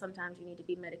that is sometimes you need to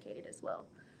be medicated as well.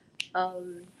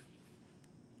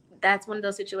 That's one of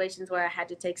those situations where I had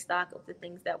to take stock of the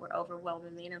things that were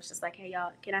overwhelming me. And I was just like, hey,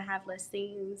 y'all, can I have less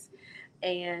things?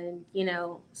 And,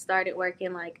 started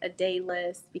working like a day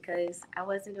less because I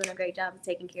wasn't doing a great job of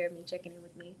taking care of me, checking in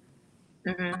with me.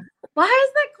 Mm-hmm. Why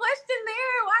is that question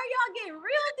there? Why are y'all getting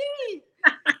real deep?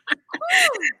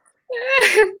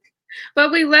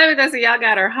 But we love it. That's what y'all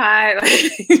got her high.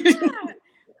 Stress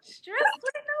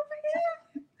over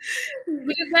here.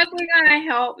 We definitely gotta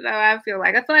help, though. I feel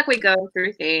like we go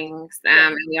through things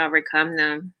and we overcome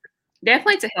them.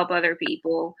 Definitely to help other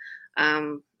people,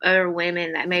 other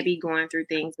women that may be going through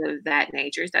things of that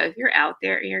nature. So if you're out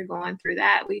there and you're going through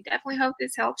that, we definitely hope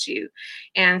this helps you.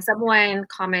 And someone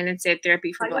commented and said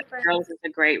therapy for Black girls is a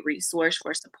great resource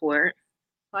for support.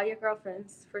 Call your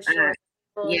girlfriends for sure.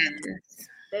 Yes,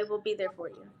 they will be there for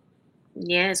you.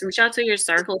 Yes, reach out to your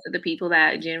circle, to the people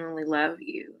that genuinely love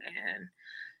you, and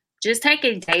just take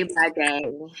it day by day.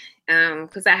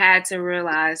 Because I had to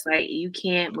realize, like, you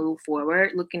can't move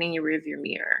forward looking in your rearview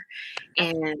mirror.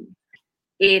 And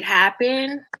it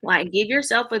happened. Like, give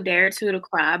yourself a day or two to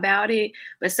cry about it,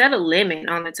 but set a limit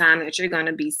on the time that you're going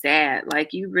to be sad.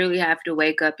 Like, you really have to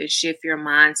wake up and shift your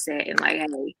mindset and like,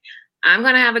 hey, I'm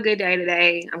going to have a good day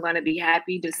today. I'm going to be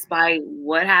happy despite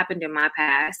what happened in my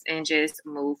past and just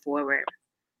move forward.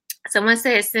 Someone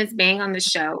said, since being on the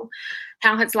show,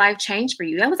 how has life changed for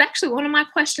you? That was actually one of my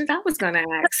questions I was going to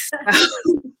ask.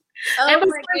 And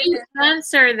before you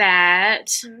answer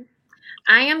that,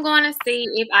 I am going to see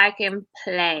if I can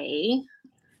play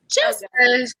just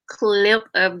a clip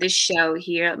of the show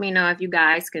here. Let me know if you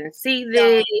guys can see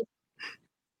this.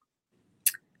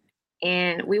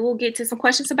 And we will get to some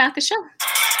questions about the show. I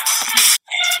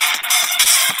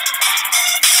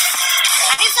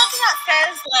need something that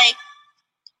says, like,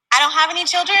 I don't have any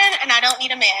children and I don't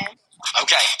need a man.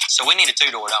 Okay, so we need a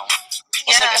two-door, don't we?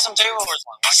 Let's look at some two-doors.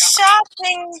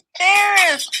 Shopping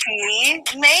therapy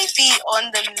may be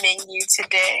on the menu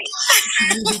today.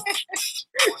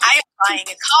 I am buying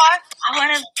a car. I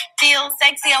want to feel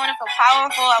sexy. I want to feel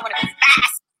powerful. I want to be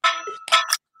fast.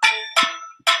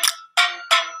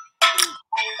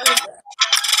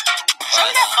 Show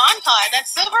me that Bond car, that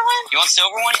silver one. You want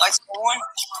silver one? You like silver one?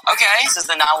 Okay, this is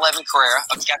the 911 Carrera.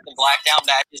 It's got the blacked out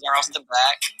badges across the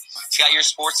back. It's got your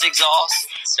sports exhaust,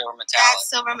 silver metallic. That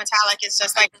silver metallic is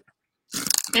just like.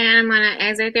 And I'm gonna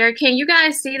exit there. Can you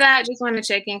guys see that? Just want to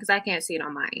check in because I can't see it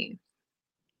on my end.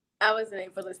 I wasn't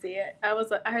able to see it. I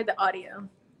heard the audio.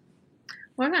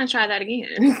 We're gonna try that again.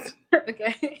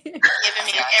 Okay. Giving me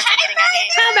everything I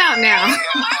need. How about now?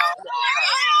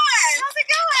 How's it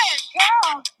going?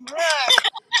 Girl, look.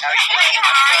 How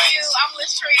are you? I'm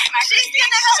Latrice. She's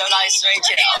gonna help so nice to meet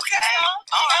you. Okay.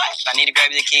 All right. I need to grab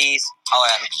you the keys. I'll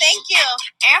have it. Thank you.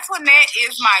 Antoinette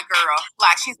is my girl.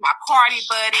 Like, she's my party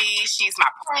buddy. She's my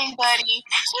praying buddy.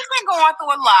 She's been going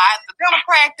through a lot, the dental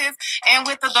practice, and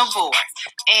with the divorce.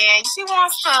 And she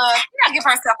wants to, give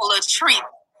herself a little treat.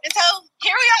 And so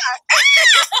here we are.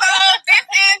 So this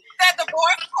is the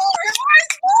divorce court.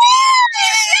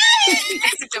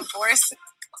 It's a divorce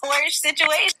court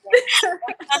situation.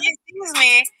 Excuse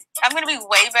me. I'm going to be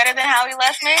way better than how he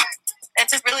left me.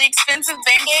 It's a really expensive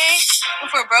Band-Aid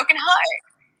for a broken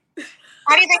heart.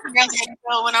 How do you think the girls are going to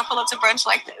feel when I pull up to brunch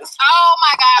like this? Oh,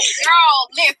 my God. Girl,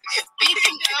 listen.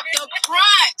 Speaking of the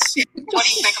brunch. What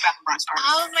do you think about the brunch party?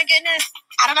 Oh, my goodness.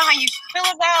 I don't know how you feel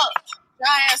about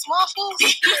dry-ass waffles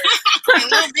and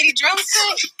little bitty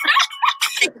drumsticks.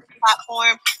 Take the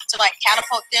platform to, like,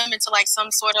 catapult them into, like,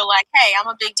 some sort of, like, hey, I'm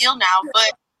a big deal now.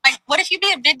 But, like, what if you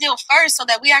be a big deal first so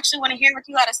that we actually want to hear what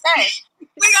you got to say?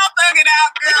 We gonna thug it out,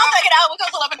 girl. We gonna thug it out. We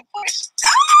gonna pull up in the Porsche.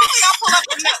 We gonna pull up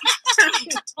in the...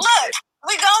 Look,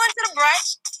 we go into the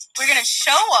brunch. We're gonna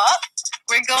show up.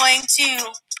 We're going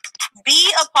to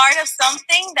be a part of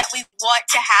something that we want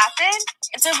to happen.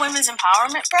 It's a women's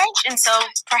empowerment brunch, and so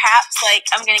perhaps, like,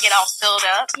 I'm gonna get all filled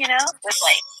up, with,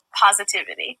 like,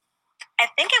 positivity. I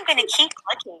think I'm gonna keep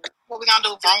looking. What we gonna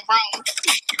do? Vroom, vroom.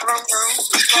 Vroom, vroom.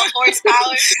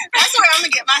 Horsepower. That's where I'm gonna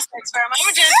get my sex from. I'm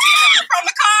gonna just, from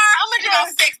the car. I'm gonna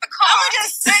just fix the car. I'm gonna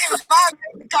just sit and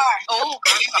vibrate the car. Oh,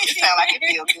 girl, you sound like it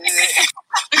feels good.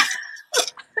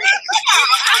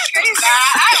 I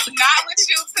am not with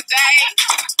you today.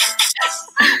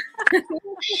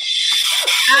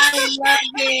 I love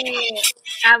it.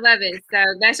 I love it. So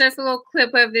that's just a little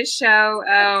clip of the show.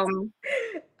 Oh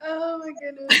my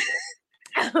goodness.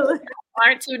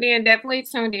 Aren't tuned in, definitely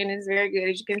tuned in. It's very good.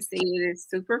 As you can see, it is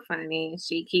super funny.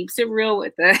 She keeps it real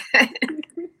with us.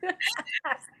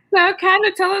 So kind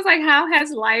of tell us, like, how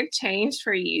has life changed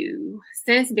for you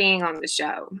since being on the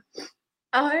show?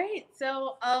 All right.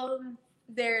 So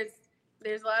there's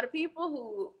a lot of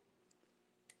people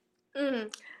who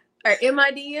are in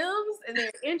my DMs and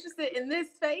they're interested in this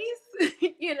space,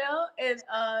 you know, and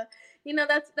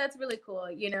that's really cool.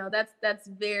 You know, that's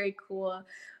very cool.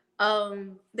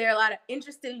 There are a lot of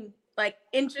interested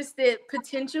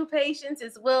potential patients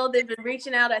as well. They've been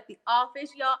reaching out at the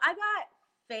office, y'all. I got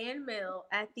fan mail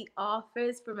at the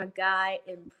office from a guy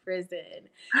in prison.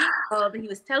 He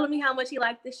was telling me how much he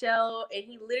liked the show, and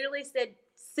he literally said,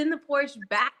 send the Porsche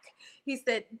back. He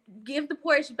said, give the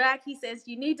Porsche back. He says,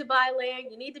 you need to buy land,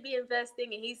 you need to be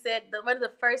investing. And he said one of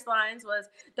the first lines was,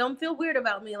 don't feel weird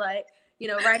about me, like, you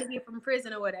know, writing you from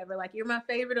prison or whatever. Like, you're my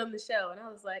favorite on the show. And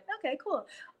I was like, okay, cool.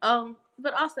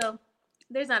 But also,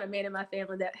 there's not a man in my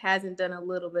family that hasn't done a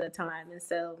little bit of time. And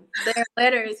so their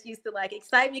letters used to like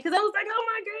excite me because I was like, oh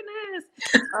my goodness.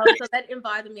 So that didn't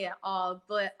bother me at all.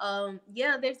 But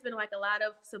yeah, there's been like a lot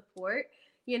of support,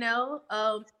 you know.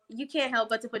 You can't help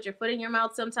but to put your foot in your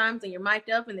mouth sometimes and you're mic'd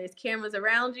up and there's cameras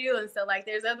around you. And so like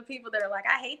there's other people that are like,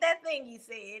 I hate that thing you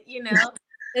said, you know.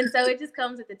 And so it just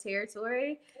comes with the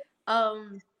territory.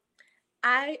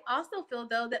 I also feel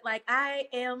though that like I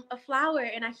am a flower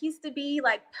and I used to be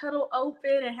like petal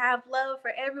open and have love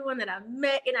for everyone that I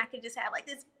met, and I could just have like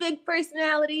this big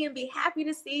personality and be happy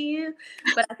to see you.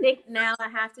 But I think now I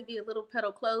have to be a little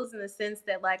petal closed in the sense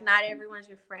that like not everyone's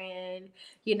your friend.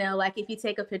 You know, like if you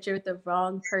take a picture with the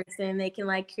wrong person, they can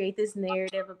like create this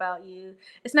narrative about you.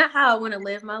 It's not how I want to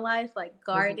live my life, like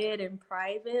guarded and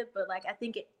private, but like I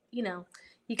think it, you know,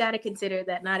 you got to consider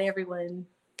that not everyone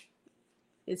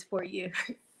is for you.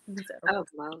 So. Oh,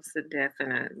 most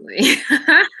definitely.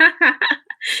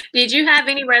 Did you have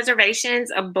any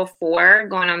reservations before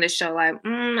going on the show? Like,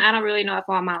 I don't really know if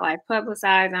I want my life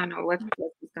publicized. I don't know what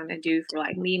it's going to do for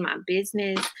like me, my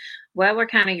business. What were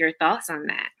kind of your thoughts on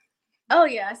that? Oh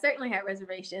yeah, I certainly had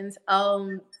reservations.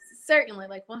 Certainly,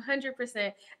 like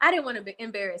 100%. I didn't want to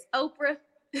embarrass Oprah.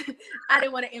 I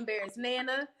didn't want to embarrass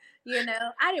Nana. You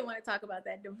know, I didn't want to talk about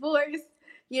that divorce.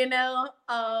 You know,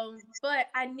 but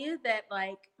I knew that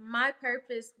like my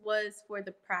purpose was for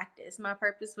the practice. My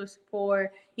purpose was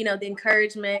for, you know, the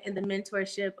encouragement and the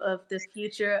mentorship of the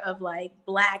future of like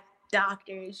Black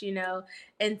doctors, you know.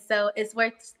 And so it's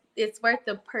worth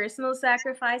the personal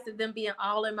sacrifice of them being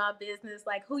all in my business,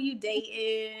 like who you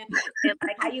dating and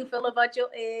like how you feel about your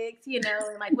ex, you know,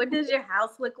 and like what does your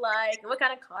house look like and what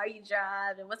kind of car you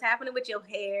drive and what's happening with your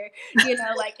hair, you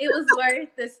know, like it was worth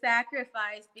the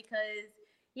sacrifice because,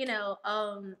 you know,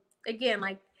 again,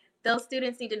 like those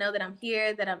students need to know that I'm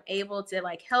here, that I'm able to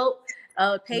like help.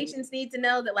 Patients need to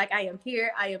know that like I am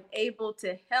here, I am able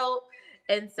to help.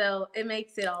 And so it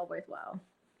makes it all worthwhile.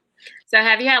 So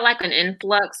have you had like an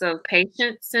influx of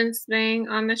patients since being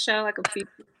on the show? Like a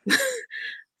people,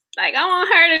 like I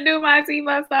want her to do my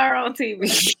T-Bus star on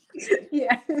TV.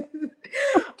 Yeah.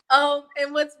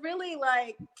 And what's really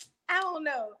like, I don't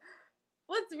know.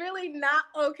 What's really not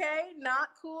okay, not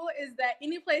cool, is that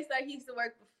any place that I used to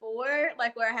work before,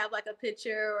 like where I have like a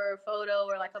picture or a photo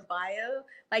or like a bio,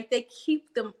 like they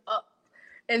keep them up.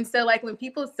 And so like when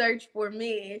people search for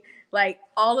me, like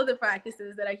all of the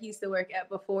practices that I used to work at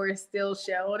before is still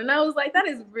shown. And I was like, that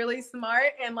is really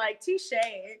smart and like touche.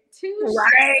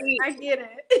 Right. I get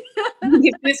it. You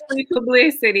get this free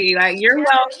publicity. Like you're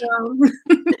welcome.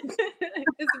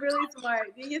 It's really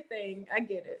smart. Do your thing. I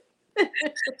get it.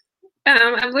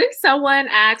 I believe someone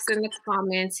asked in the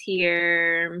comments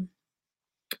here,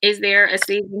 is there a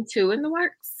season 2 in the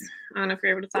works? I don't know if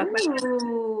you're able to talk about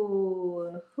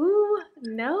that. Who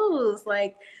knows?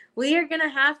 Like, we are going to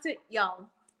have to, y'all,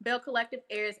 Bell Collective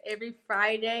airs every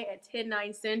Friday at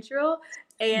 10/9 Central.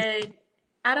 And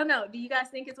I don't know, do you guys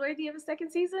think it's worthy of a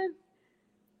second season?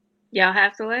 Y'all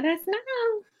have to let us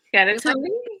know. Gotta tell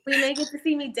me. We may get to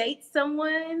see me date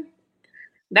someone.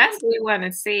 That's what we want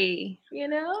to see. You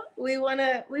know, we want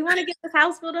to get this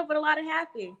house filled up with a lot of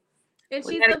happy. And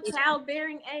she's of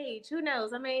childbearing age. Who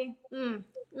knows? I mean,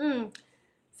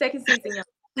 second season, y'all.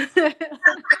 That's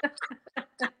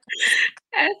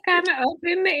kind of up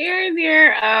in the air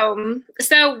there.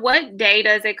 So what day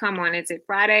does it come on? Is it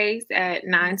Fridays at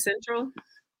 9 Central?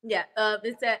 Yeah,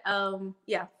 it's at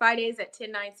Fridays at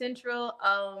 10/9 Central.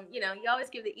 You always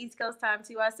give the East Coast time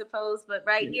too, I suppose, but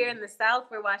right here in the South,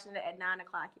 we're watching it at 9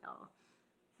 o'clock, y'all.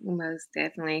 Most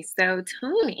definitely. So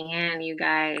tune in, you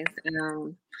guys.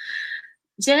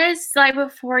 Just like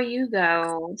before you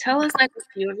go, tell us like a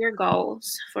few of your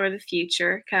goals for the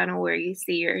future, kind of where you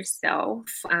see yourself.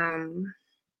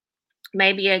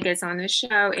 Maybe I guess on the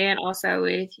show and also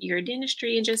with your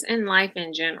dentistry and just in life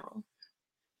in general.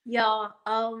 Y'all,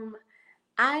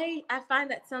 I find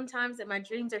that sometimes that my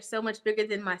dreams are so much bigger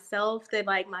than myself, that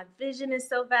like my vision is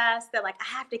so vast that like I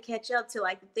have to catch up to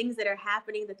like the things that are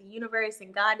happening that the universe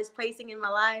and God is placing in my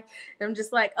life. And I'm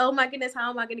just like, oh my goodness, how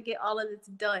am I going to get all of this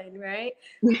done, right?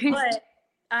 But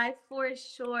I for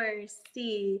sure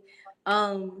see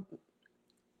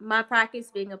my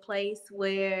practice being a place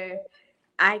where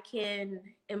I can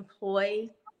employ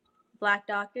Black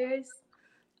doctors,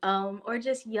 or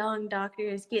just young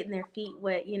doctors getting their feet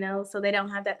wet, so they don't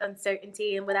have that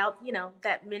uncertainty, and without,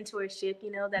 that mentorship,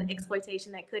 that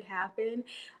exploitation that could happen.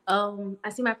 I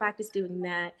see my practice doing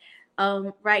that.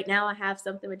 Right now, I have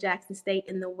something with Jackson State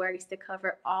in the works to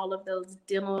cover all of those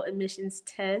dental admissions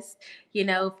tests.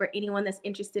 For anyone that's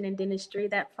interested in dentistry,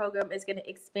 that program is going to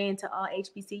expand to all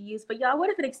HBCUs. But y'all, what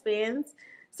if it expands?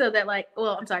 So that I'm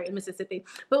sorry, in Mississippi,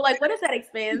 but like, what if that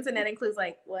expands and that includes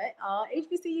all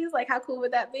HBCUs? Like, how cool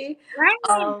would that be? Right.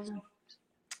 I'm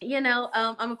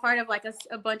a part of like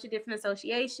a bunch of different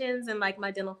associations and like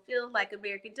my dental field, like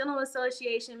American Dental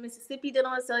Association, Mississippi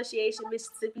Dental Association,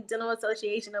 Mississippi Dental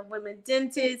Association of Women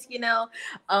Dentists,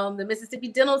 the Mississippi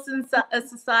Dental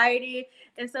Society.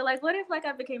 And so like, what if like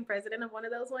I became president of one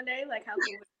of those one day? Like, how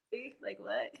cool would it be? Like,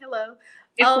 what? Hello.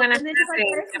 And then just like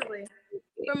personally,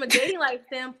 from a dating life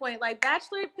standpoint, like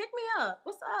Bachelor, pick me up.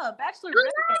 What's up,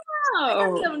 Bachelorette? I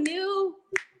got some new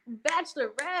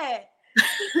Bachelorette.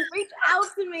 Reach out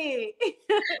to me.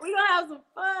 We're gonna have some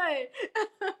fun.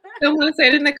 Someone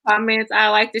said in the comments, I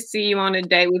like to see you on a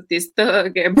date with this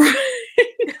thug at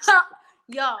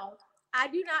Y'all, I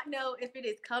do not know if it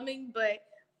is coming, but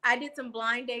I did some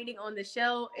blind dating on the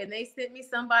show and they sent me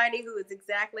somebody who is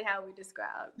exactly how we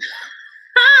described.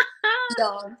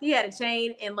 So he had a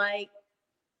chain and like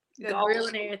a grill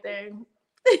and everything.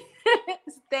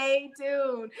 Stay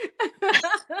tuned.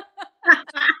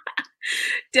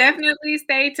 Definitely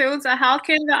stay tuned. So how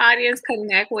can the audience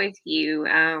connect with you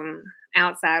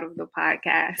outside of the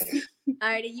podcast?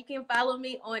 Alrighty, you can follow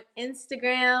me on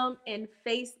Instagram and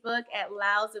Facebook at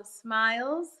Laos of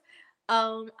Smiles.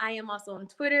 I am also on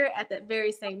Twitter at that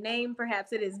very same name.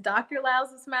 Perhaps it is Dr.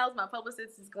 Laos of Smiles. My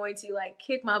publicist is going to like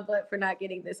kick my butt for not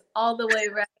getting this all the way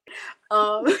right.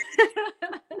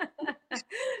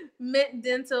 Mint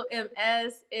Dental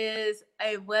MS is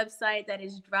a website that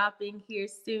is dropping here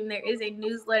soon. There is a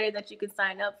newsletter that you can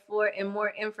sign up for and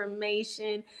more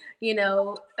information,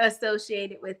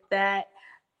 associated with that.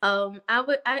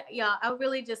 I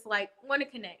really just like want to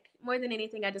connect. More than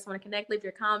anything, I just want to connect. Leave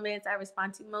your comments. I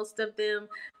respond to most of them.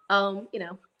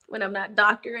 When I'm not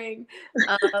doctoring.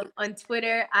 On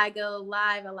Twitter, I go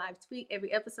live. I live tweet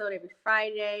every episode every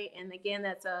Friday. And again,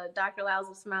 that's Dr. Laos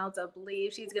of Smiles, I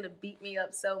believe. She's going to beat me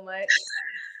up so much.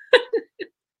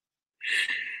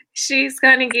 She's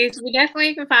going to get you.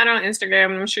 Definitely can find her on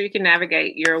Instagram. I'm sure you can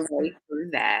navigate your way through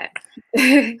that.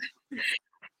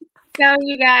 So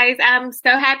you guys, I'm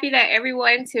so happy that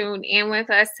everyone tuned in with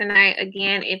us tonight.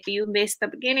 Again, if you missed the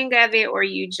beginning of it or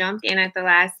you jumped in at the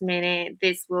last minute,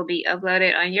 this will be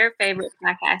uploaded on your favorite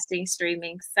podcasting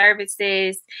streaming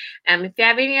services. If you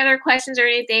have any other questions or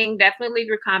anything, definitely leave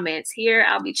your comments here.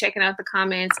 I'll be checking out the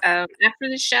comments after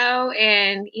the show,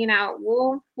 and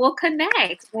we'll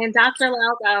connect. And Dr.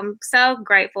 Laos, I'm so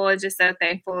grateful and just so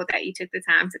thankful that you took the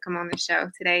time to come on the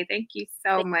show today. Thank you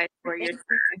so much for your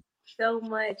time. So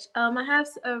much. I have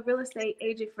a real estate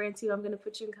agent friend too. I'm going to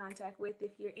put you in contact with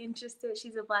if you're interested.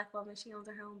 She's a Black woman. She owns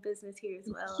her own business here as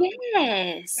well.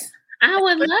 Yes, I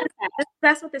would love that.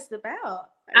 That's what this is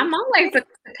about. I'm always a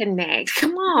connect.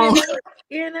 Come on.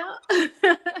 Y'all,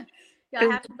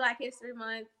 happy Black History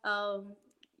Month.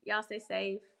 Y'all stay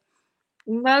safe.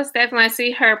 Most definitely. I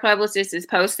see her publicist is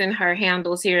posting her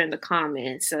handles here in the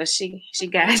comments, so she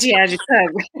has you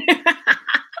covered.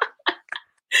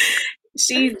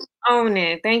 She's on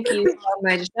it. Thank you so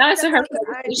much. Shout out to her.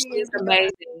 She's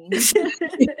amazing.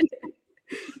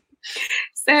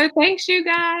 So thanks, you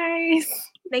guys.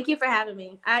 Thank you for having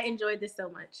me. I enjoyed this so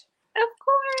much. Of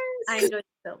course. I enjoyed it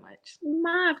so much.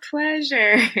 My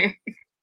pleasure.